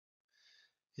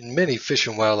In many fish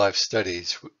and wildlife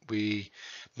studies, we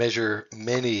measure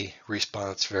many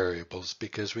response variables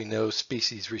because we know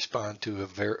species respond to a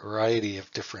variety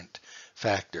of different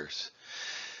factors.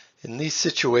 In these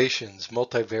situations,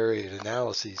 multivariate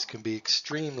analyses can be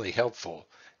extremely helpful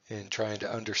in trying to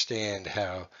understand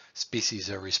how species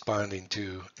are responding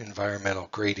to environmental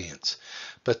gradients.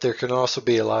 But there can also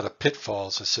be a lot of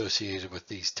pitfalls associated with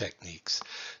these techniques.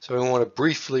 So I want to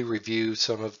briefly review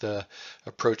some of the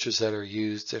approaches that are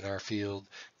used in our field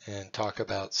and talk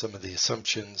about some of the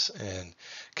assumptions and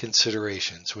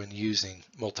considerations when using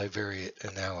multivariate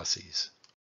analyses.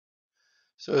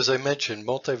 So as I mentioned,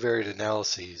 multivariate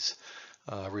analyses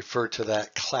refer to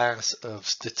that class of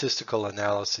statistical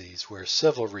analyses where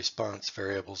several response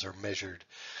variables are measured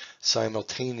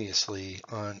simultaneously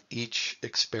on each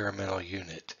experimental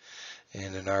unit.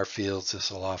 And in our fields,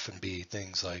 this will often be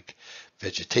things like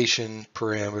vegetation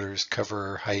parameters,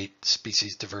 cover, height,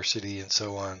 species diversity, and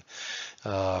so on.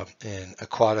 In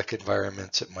aquatic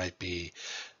environments, it might be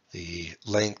the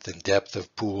length and depth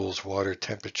of pools, water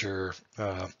temperature,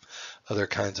 other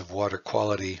kinds of water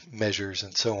quality measures,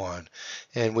 and so on.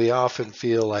 And we often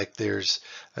feel like there's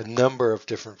a number of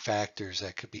different factors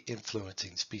that could be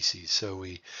influencing species. So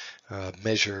we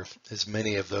measure as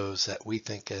many of those that we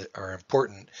think are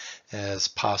important as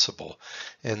possible.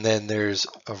 And then there's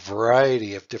a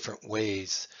variety of different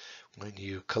ways when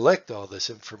you collect all this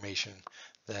information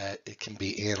that it can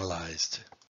be analyzed.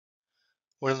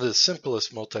 One of the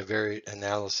simplest multivariate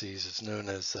analyses is known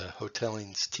as the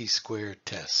Hotelling's t-squared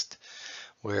test,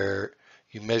 where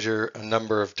you measure a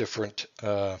number of different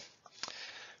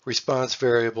response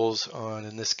variables on,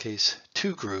 in this case,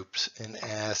 two groups, and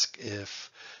ask if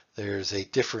there's a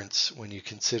difference when you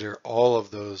consider all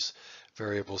of those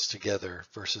variables together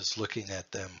versus looking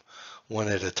at them one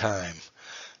at a time.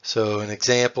 So an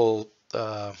example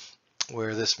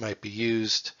where this might be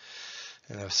used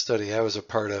in a study I was a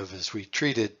part of is we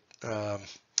treated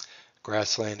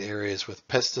grassland areas with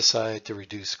pesticide to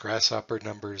reduce grasshopper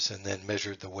numbers and then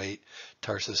measured the weight,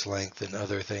 tarsus length, and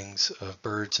other things of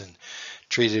birds and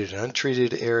treated an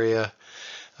untreated area.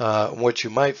 What you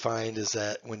might find is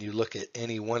that when you look at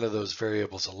any one of those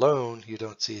variables alone, you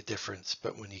don't see a difference,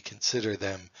 but when you consider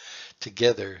them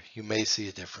together, you may see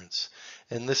a difference.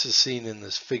 And this is seen in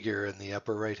this figure in the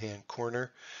upper right-hand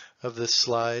corner of this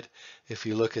slide. If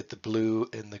you look at the blue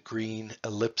and the green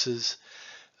ellipses,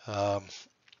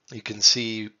 you can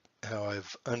see how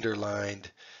I've underlined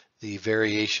the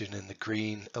variation in the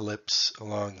green ellipse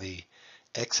along the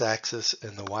x-axis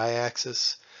and the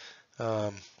y-axis.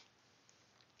 And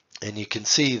you can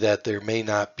see that there may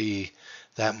not be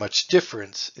that much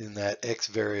difference in that x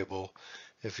variable.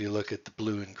 If you look at the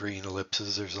blue and green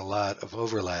ellipses, there's a lot of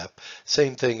overlap.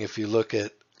 Same thing if you look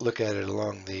at it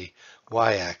along the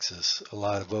y-axis, a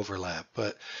lot of overlap.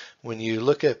 But when you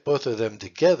look at both of them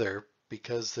together,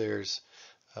 because there's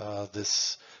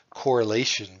this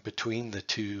correlation between the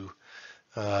two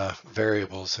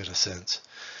variables in a sense,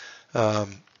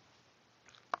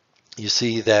 you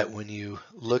see that when you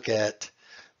look at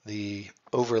the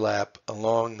overlap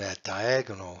along that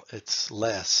diagonal, it's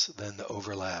less than the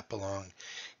overlap along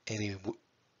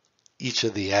each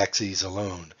of the axes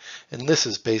alone. And this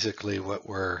is basically what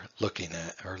we're looking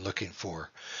at or looking for.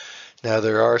 Now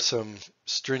there are some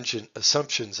stringent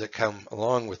assumptions that come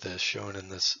along with this, shown in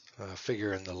this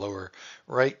figure in the lower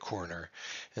right corner,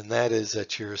 and that is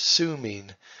that you're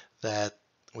assuming that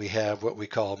we have what we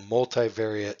call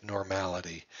multivariate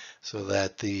normality, so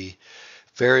that the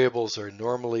variables are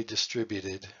normally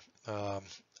distributed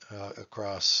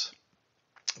across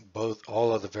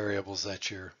all of the variables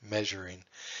that you're measuring.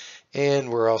 And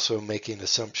we're also making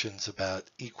assumptions about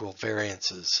equal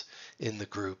variances in the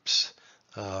groups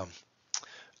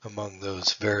among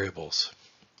those variables.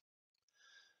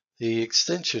 The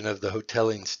extension of the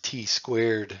Hotelling's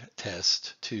t-squared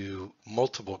test to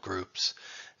multiple groups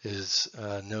is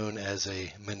known as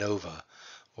a MANOVA,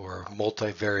 or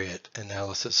multivariate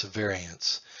analysis of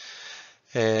variance.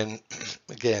 And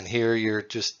again, here you're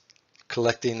just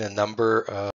collecting a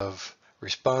number of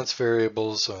response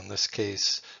variables, so in this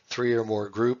case 3 or more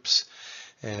groups.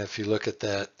 And if you look at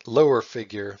that lower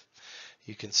figure,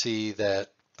 you can see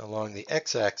that along the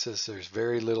x-axis there's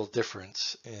very little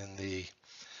difference in the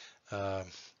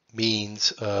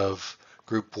means of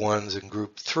group 1s and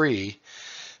group 3.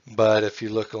 But if you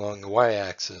look along the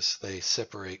y-axis, they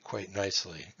separate quite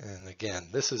nicely. And again,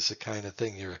 this is the kind of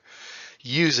thing you're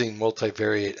using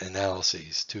multivariate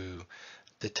analyses to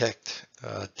detect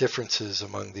differences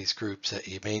among these groups that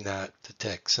you may not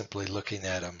detect simply looking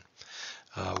at them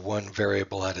one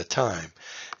variable at a time.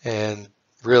 And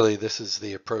really, this is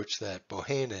the approach that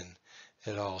Bohannon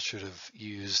et al. Should have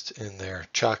used in their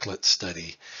chocolate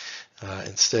study.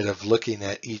 Instead of looking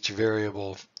at each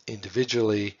variable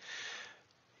individually,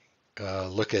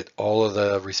 look at all of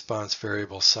the response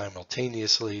variables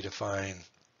simultaneously to find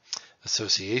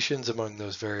associations among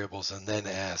those variables, and then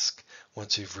ask,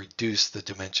 once you've reduced the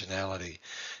dimensionality,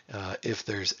 if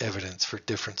there's evidence for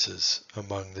differences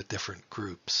among the different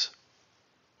groups.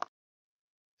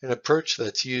 An approach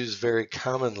that's used very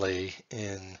commonly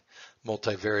in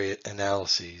multivariate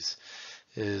analyses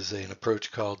is an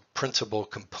approach called principal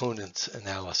components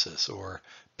analysis, or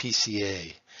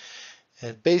PCA.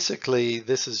 And basically,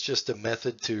 this is just a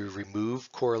method to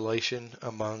remove correlation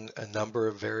among a number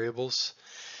of variables.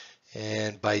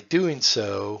 And by doing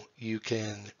so, you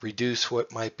can reduce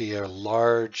what might be a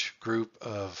large group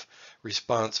of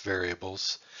response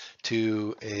variables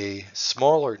to a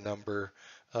smaller number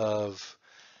of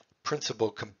principal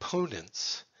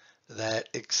components that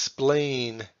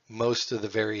explain most of the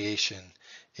variation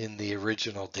in the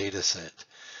original data set.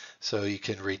 So you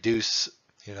can reduce,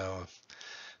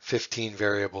 15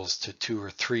 variables to 2 or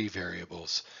 3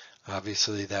 variables.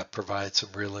 Obviously, that provides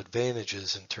some real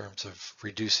advantages in terms of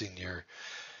reducing your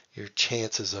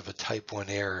chances of a type 1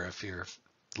 error if you're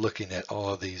looking at all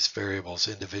of these variables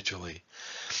individually.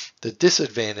 The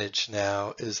disadvantage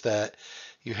now is that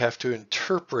you have to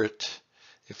interpret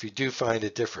if you do find a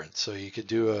difference. So you could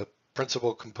do a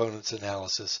principal components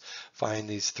analysis, find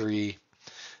these 3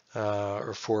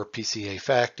 or 4 PCA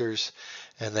factors,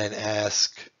 and then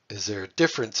ask, is there a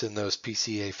difference in those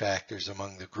PCA factors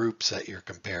among the groups that you're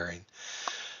comparing?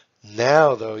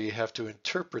 Now, though, you have to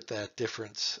interpret that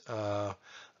difference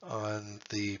on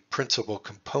the principal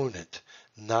component,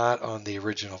 not on the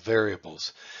original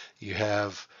variables. You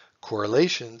have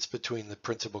correlations between the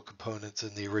principal components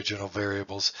and the original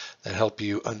variables that help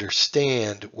you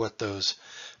understand what those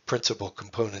principal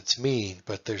components mean,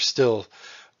 but there's still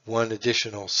one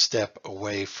additional step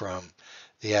away from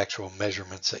the actual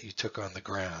measurements that you took on the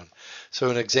ground. So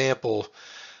an example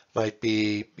might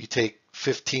be you take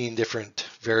 15 different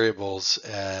variables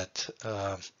at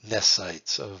nest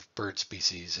sites of bird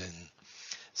species in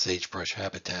sagebrush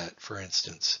habitat, for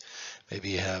instance. Maybe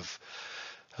you have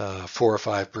 4 or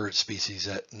 5 bird species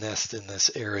that nest in this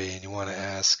area, and you want to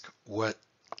ask what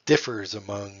differs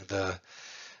among the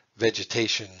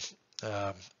vegetation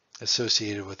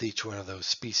associated with each one of those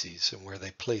species and where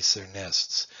they place their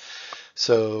nests.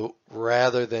 So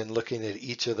rather than looking at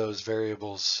each of those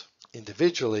variables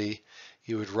individually,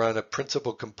 you would run a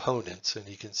principal components, and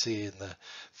you can see in the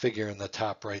figure in the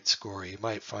top right score, you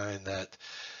might find that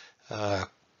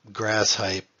grass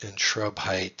height and shrub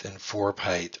height and forb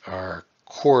height are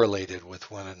correlated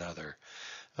with one another.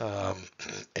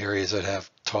 Areas that have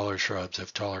taller shrubs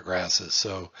have taller grasses.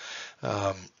 So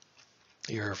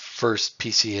your first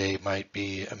PCA might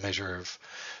be a measure of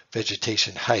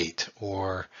vegetation height,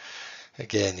 or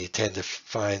again, you tend to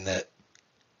find that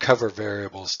cover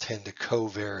variables tend to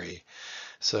co-vary.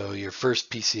 So your first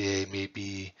PCA may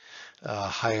be a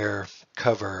higher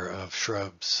cover of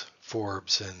shrubs,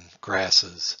 forbs, and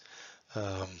grasses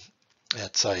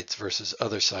at sites versus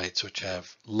other sites which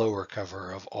have lower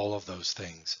cover of all of those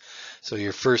things. So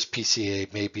your first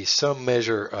PCA may be some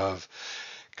measure of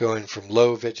going from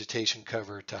low vegetation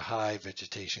cover to high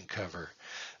vegetation cover.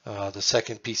 The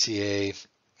second PCA,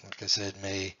 like I said,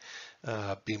 may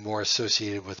be more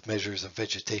associated with measures of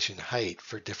vegetation height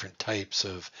for different types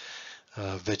of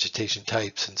vegetation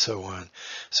types and so on.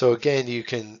 So again, you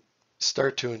can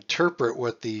start to interpret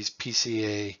what these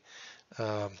PCA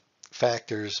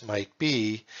factors might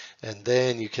be, and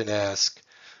then you can ask,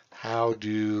 how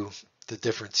do the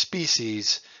different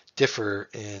species differ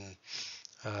in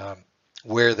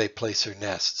where they place their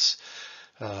nests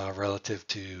relative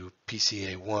to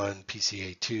PCA1,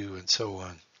 PCA2, and so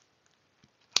on.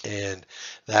 And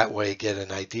that way get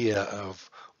an idea of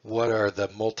what are the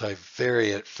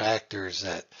multivariate factors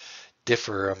that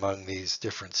differ among these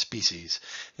different species.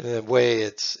 And in a way,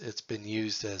 it's been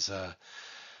used as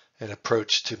an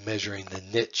approach to measuring the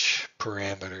niche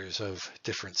parameters of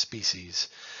different species.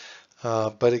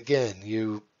 But again,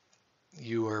 you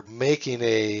are making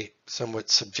a somewhat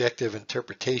subjective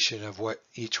interpretation of what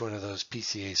each one of those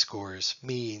PCA scores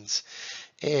means,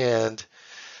 and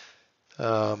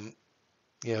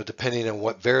depending on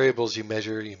what variables you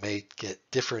measure, you may get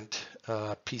different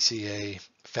PCA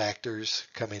factors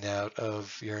coming out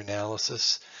of your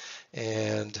analysis,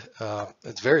 and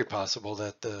it's very possible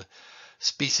that the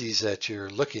species that you're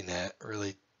looking at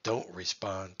really don't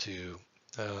respond to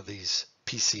these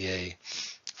PCA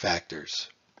factors.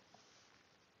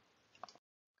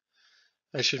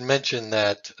 I should mention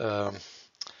that a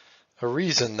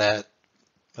reason that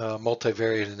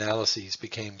multivariate analyses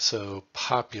became so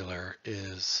popular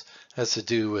has to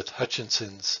do with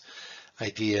Hutchinson's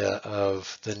idea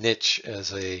of the niche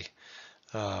as a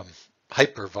um,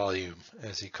 hypervolume,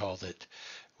 as he called it,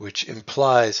 which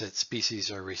implies that species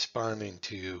are responding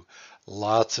to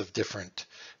lots of different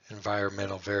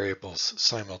environmental variables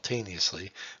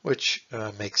simultaneously, which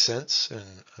makes sense, and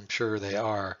I'm sure they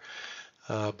are.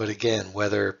 But again,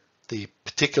 whether the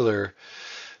particular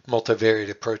multivariate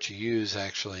approach you use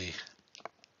actually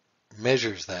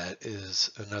measures that is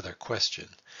another question.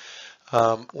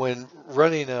 When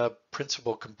running a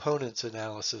principal components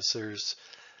analysis, there's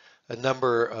a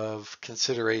number of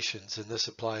considerations, and this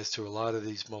applies to a lot of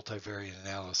these multivariate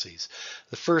analyses.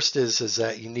 The first is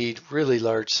that you need really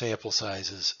large sample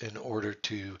sizes in order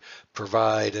to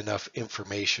provide enough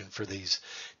information for these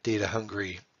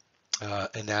data-hungry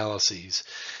analyses.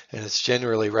 And it's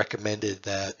generally recommended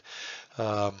that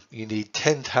you need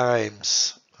 10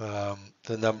 times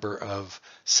the number of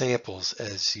samples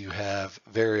as you have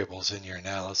variables in your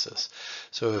analysis.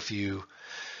 So if you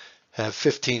have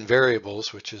 15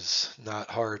 variables, which is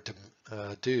not hard to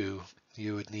do,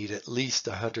 you would need at least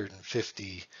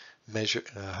 150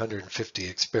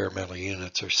 experimental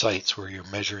units or sites where you're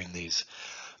measuring these,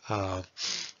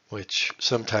 which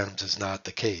sometimes is not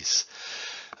the case.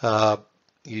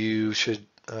 You should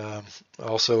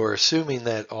also are assuming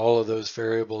that all of those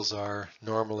variables are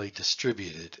normally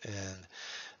distributed, and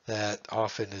that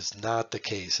often is not the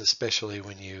case, especially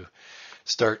when you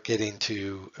start getting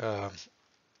to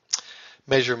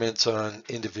measurements on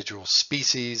individual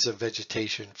species of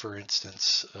vegetation. For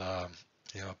instance, a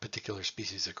particular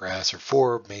species of grass or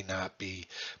forb may not be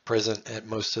present at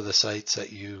most of the sites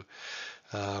that you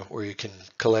where you can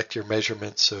collect your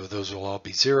measurements, so those will all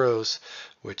be zeros,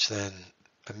 which then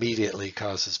immediately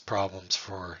causes problems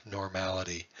for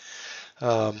normality.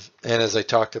 And as I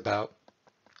talked about,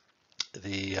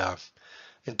 the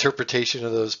interpretation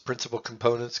of those principal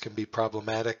components can be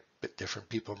problematic, but different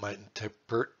people might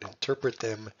interpret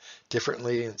them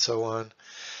differently, and so on.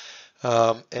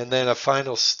 And then a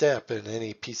final step in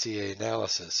any PCA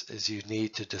analysis is you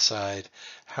need to decide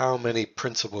how many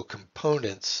principal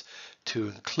components to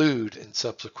include in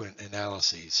subsequent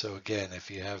analyses. So again, if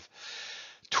you have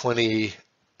 20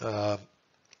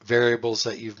 variables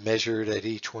that you've measured at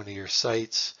each one of your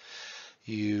sites,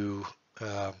 you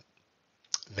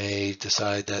may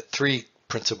decide that 3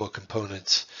 principal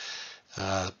components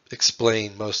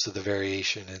explain most of the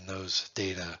variation in those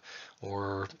data,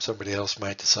 or somebody else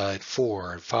might decide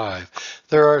 4 or 5.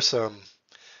 There are some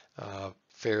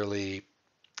fairly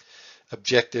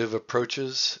objective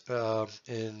approaches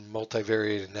in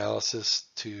multivariate analysis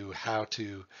to how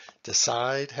to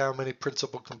decide how many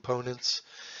principal components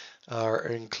are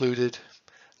included.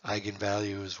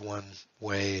 Eigenvalue is one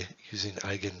way, using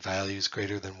eigenvalues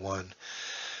greater than 1.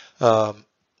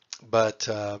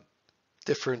 But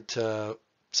different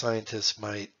scientists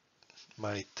might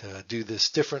do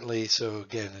this differently. So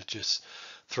again, it just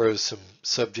throws some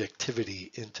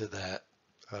subjectivity into that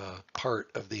part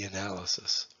of the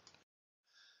analysis.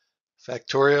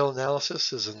 Factorial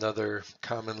analysis is another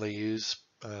commonly used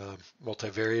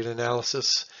multivariate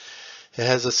analysis. It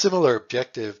has a similar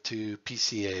objective to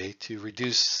PCA, to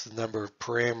reduce the number of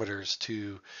parameters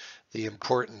to the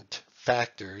important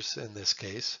factors in this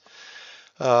case.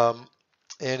 And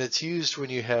it's used when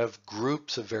you have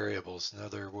groups of variables. In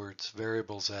other words,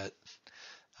 variables that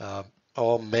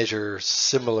all measure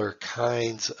similar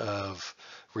kinds of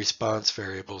response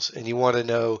variables. And you want to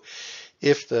know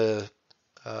if the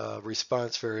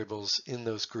response variables in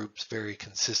those groups vary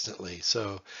consistently.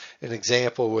 So an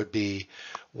example would be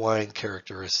wine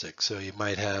characteristics. So you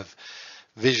might have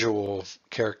visual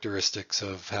characteristics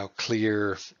of how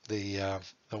clear the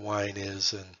wine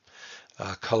is, and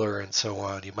color and so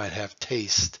on. You might have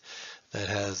taste that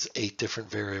has 8 different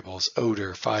variables,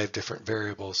 odor, 5 different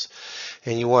variables.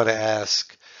 And you want to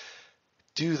ask,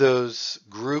 do those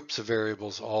groups of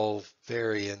variables all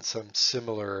vary in some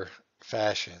similar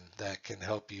fashion that can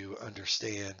help you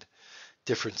understand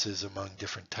differences among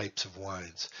different types of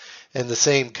wines? And the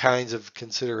same kinds of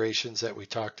considerations that we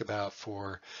talked about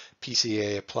for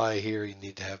PCA apply here. You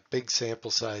need to have big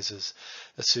sample sizes,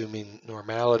 assuming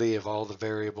normality of all the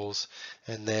variables,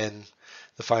 and then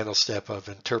the final step of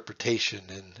interpretation,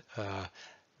 and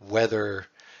whether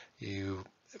you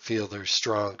feel there's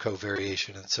strong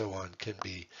covariation and so on can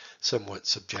be somewhat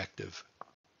subjective.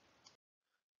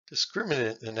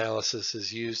 Discriminant analysis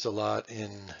is used a lot in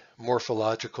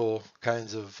morphological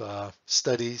kinds of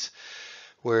studies,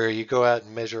 where you go out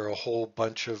and measure a whole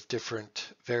bunch of different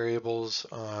variables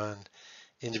on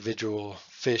individual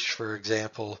fish, for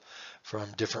example,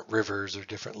 from different rivers or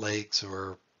different lakes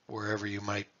or wherever you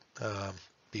might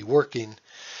be working,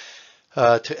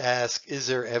 to ask, is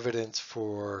there evidence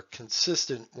for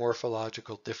consistent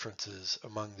morphological differences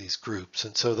among these groups?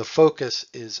 And so the focus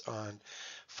is on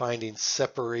finding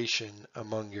separation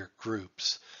among your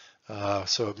groups.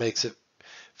 So it makes it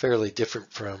fairly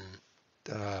different from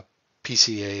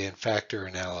PCA and factor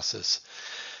analysis.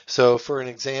 So for an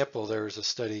example, there was a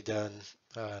study done,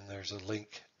 and there's a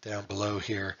link down below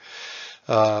here,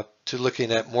 to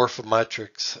looking at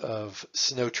morphometrics of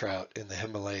snow trout in the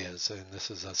Himalayas. And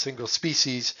this is a single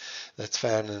species that's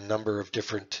found in a number of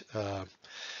different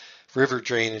river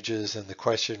drainages. And the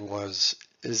question was,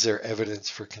 is there evidence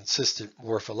for consistent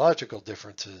morphological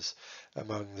differences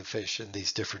among the fish in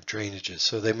these different drainages?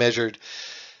 So they measured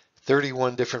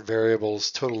 31 different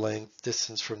variables: total length,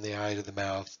 distance from the eye to the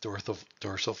mouth,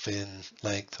 dorsal fin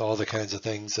length, all the kinds of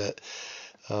things that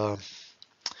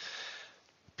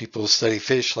people who study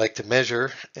fish like to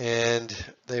measure. And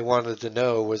they wanted to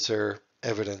know, was there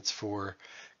evidence for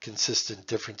consistent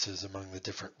differences among the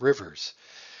different rivers?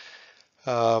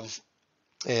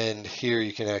 And here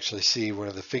you can actually see one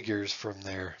of the figures from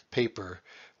their paper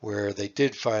where they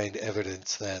did find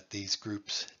evidence that these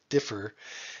groups differ.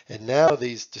 And now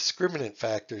these discriminant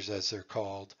factors, as they're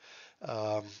called,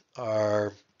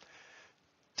 are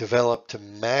developed to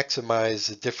maximize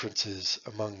the differences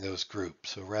among those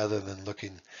groups. So rather than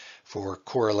looking for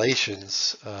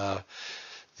correlations,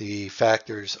 the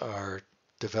factors are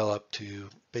developed to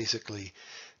basically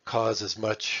cause as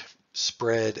much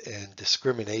spread and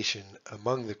discrimination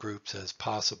among the groups as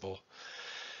possible.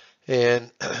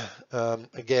 And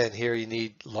again, here you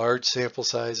need large sample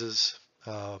sizes,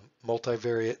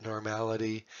 multivariate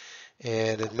normality,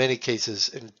 and in many cases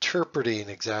interpreting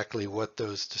exactly what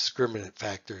those discriminant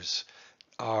factors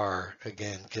are,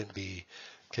 again, can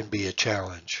be a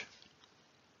challenge.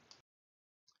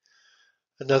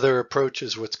 Another approach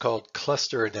is what's called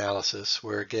cluster analysis,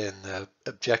 where again the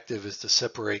objective is to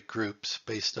separate groups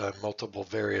based on multiple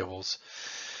variables.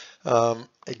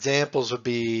 Examples would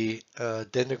be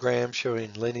dendrogram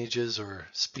showing lineages or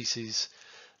species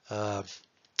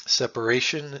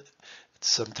separation. It's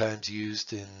sometimes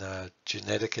used in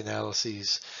genetic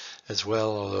analyses as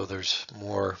well, although there's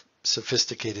more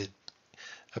sophisticated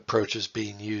approaches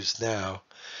being used now.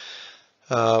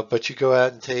 But you go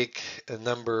out and take a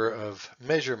number of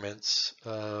measurements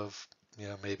of,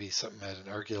 maybe something at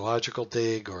an archaeological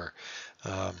dig, or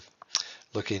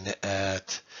looking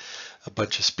at a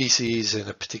bunch of species in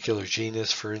a particular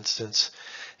genus, for instance,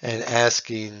 and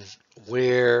asking,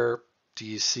 where do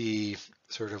you see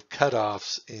sort of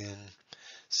cutoffs in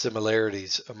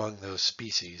similarities among those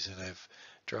species? And I've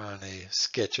drawn a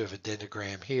sketch of a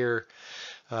dendrogram here.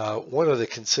 One of the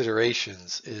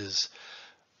considerations is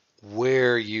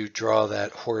where you draw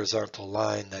that horizontal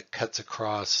line that cuts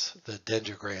across the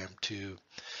dendrogram to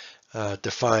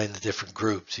define the different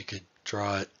groups. You could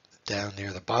draw it down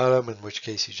near the bottom, in which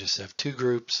case you just have two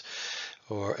groups,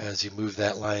 or as you move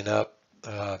that line up,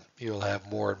 you'll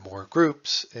have more and more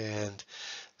groups, and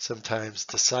sometimes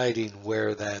deciding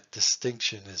where that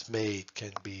distinction is made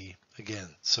can be, again,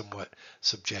 somewhat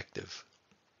subjective.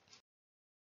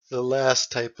 The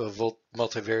last type of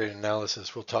multivariate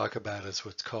analysis we'll talk about is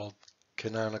what's called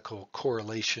canonical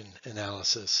correlation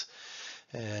analysis.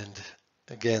 And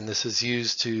again, this is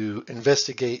used to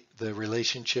investigate the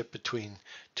relationship between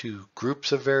two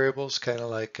groups of variables, kind of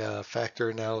like factor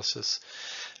analysis,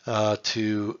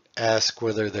 to ask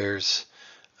whether there's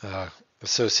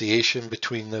association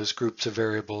between those groups of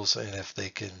variables and if they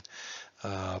can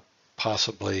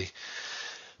possibly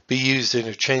be used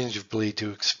interchangeably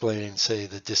to explain, say,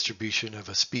 the distribution of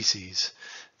a species.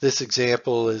 This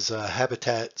example is a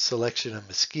habitat selection of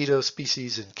mosquito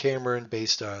species in Cameroon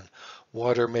based on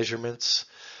water measurements,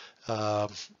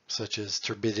 such as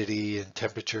turbidity and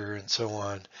temperature and so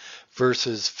on,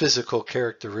 versus physical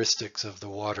characteristics of the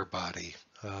water body,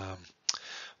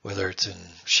 whether it's in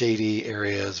shady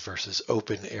areas versus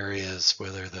open areas,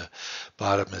 whether the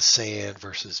bottom is sand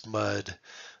versus mud,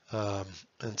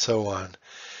 and so on.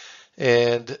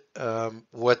 And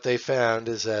what they found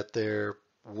is that there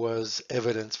was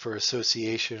evidence for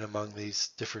association among these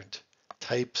different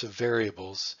types of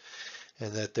variables,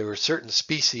 and that there were certain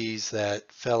species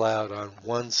that fell out on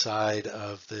one side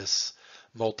of this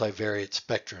multivariate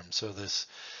spectrum. So this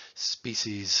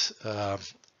species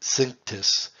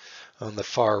Cinctus on the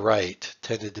far right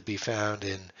tended to be found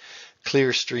in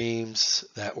clear streams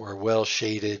that were well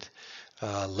shaded,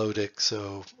 lodic,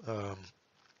 so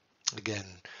again,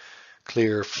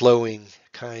 clear flowing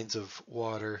kinds of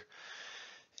water.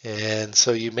 And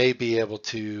so you may be able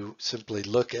to simply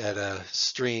look at a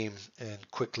stream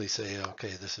and quickly say, okay,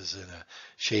 this is in a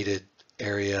shaded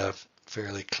area,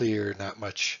 fairly clear, not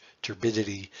much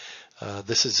turbidity.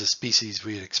 This is a species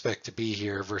we'd expect to be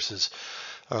here, versus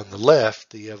on the left,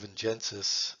 the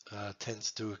evangensis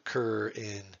tends to occur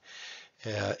in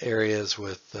areas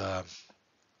with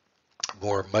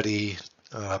more muddy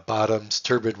bottoms,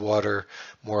 turbid water,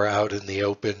 more out in the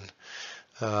open.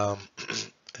 Um,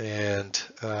 and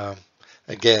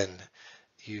again,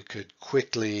 you could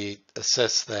quickly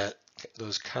assess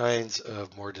those kinds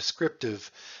of more descriptive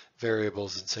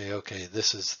variables and say, okay,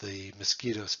 this is the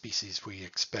mosquito species we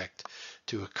expect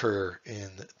to occur in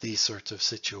these sorts of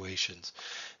situations.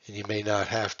 And you may not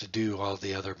have to do all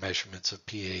the other measurements of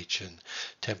pH and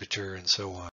temperature and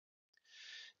so on.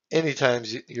 Anytime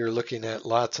you're looking at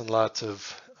lots and lots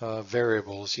of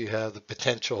variables, you have the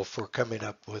potential for coming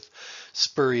up with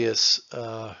spurious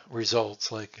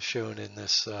results like shown in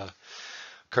this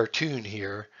cartoon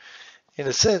here. In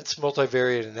a sense,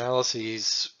 multivariate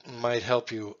analyses might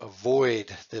help you avoid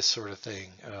this sort of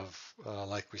thing of,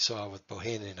 like we saw with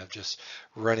Bohannon, of just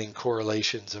running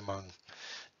correlations among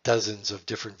dozens of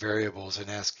different variables and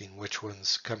asking which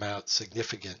ones come out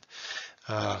significant.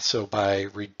 So by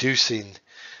reducing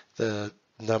the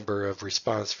number of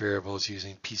response variables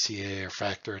using PCA or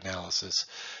factor analysis,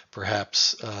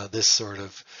 perhaps this sort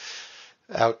of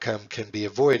outcome can be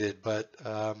avoided. But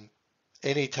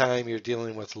anytime you're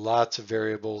dealing with lots of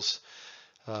variables,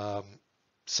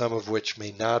 some of which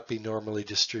may not be normally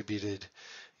distributed,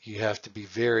 you have to be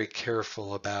very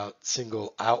careful about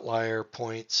single outlier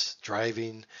points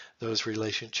driving those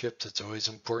relationships. It's always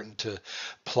important to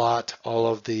plot all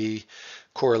of the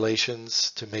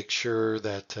correlations to make sure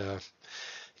that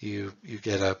you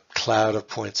get a cloud of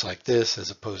points like this,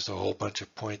 as opposed to a whole bunch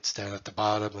of points down at the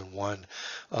bottom and one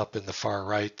up in the far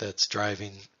right that's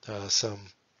driving some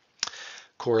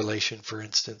correlation, for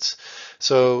instance.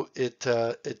 So it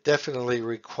definitely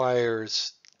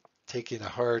requires taking a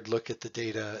hard look at the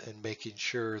data and making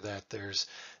sure that there's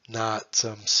not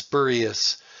some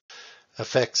spurious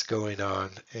effects going on,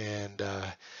 and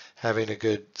having a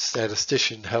good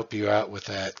statistician help you out with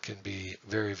that can be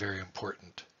very, very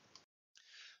important.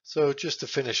 So just to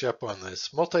finish up on this,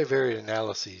 multivariate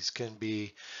analyses can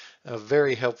be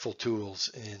very helpful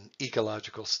tools in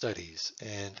ecological studies,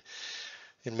 and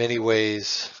in many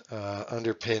ways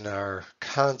underpin our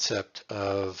concept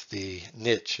of the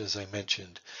niche, as I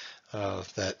mentioned,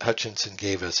 that Hutchinson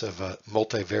gave us, of a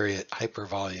multivariate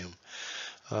hypervolume,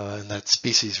 and that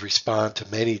species respond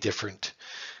to many different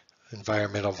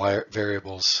environmental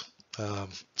variables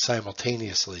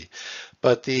simultaneously.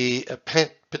 But the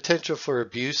potential for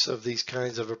abuse of these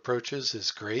kinds of approaches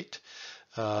is great.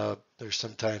 They're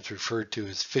sometimes referred to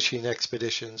as fishing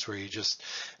expeditions, where you just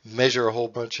measure a whole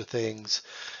bunch of things,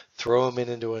 throw them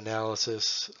into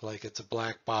analysis like it's a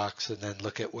black box, and then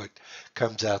look at what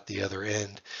comes out the other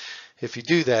end. If you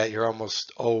do that, you're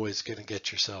almost always going to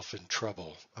get yourself in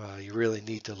trouble. You really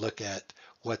need to look at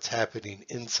what's happening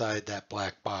inside that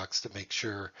black box to make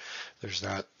sure there's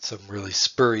not some really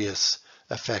spurious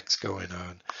effects going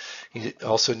on. You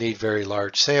also need very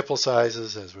large sample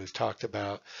sizes, as we've talked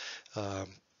about.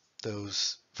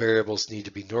 Those variables need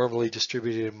to be normally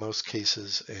distributed in most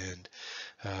cases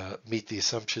and meet the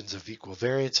assumptions of equal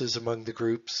variances among the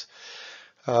groups.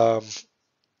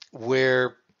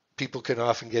 Where people can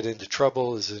often get into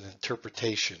trouble is in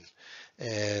interpretation.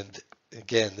 And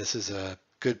again, this is a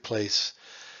good place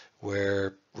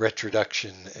where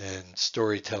retroduction and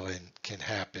storytelling can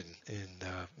happen in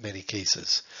many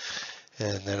cases.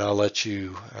 And then I'll let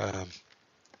you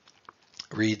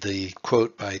read the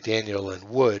quote by Daniel and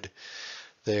Wood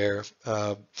there.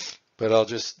 But I'll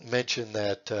just mention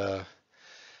that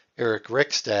Eric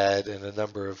Rekstad and a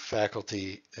number of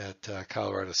faculty at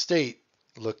Colorado State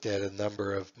looked at a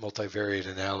number of multivariate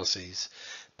analyses,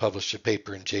 published a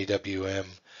paper in JWM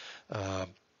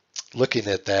looking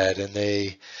at that, and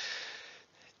they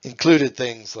included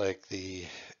things like the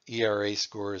ERA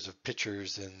scores of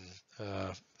pitchers in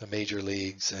the major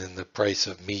leagues and the price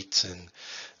of meats and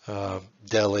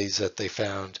delis that they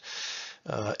found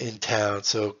in town.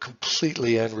 So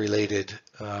completely unrelated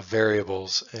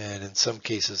variables, and in some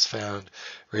cases found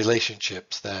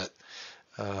relationships that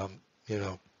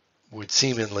would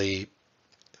seemingly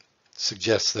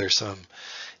suggest there's some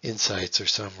insights or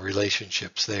some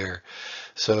relationships there.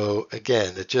 So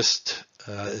again,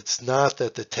 it's not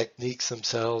that the techniques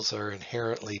themselves are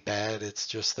inherently bad, it's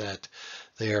just that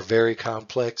they are very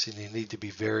complex, and you need to be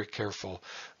very careful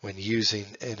when using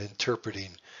and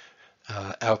interpreting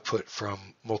output from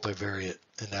multivariate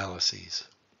analyses.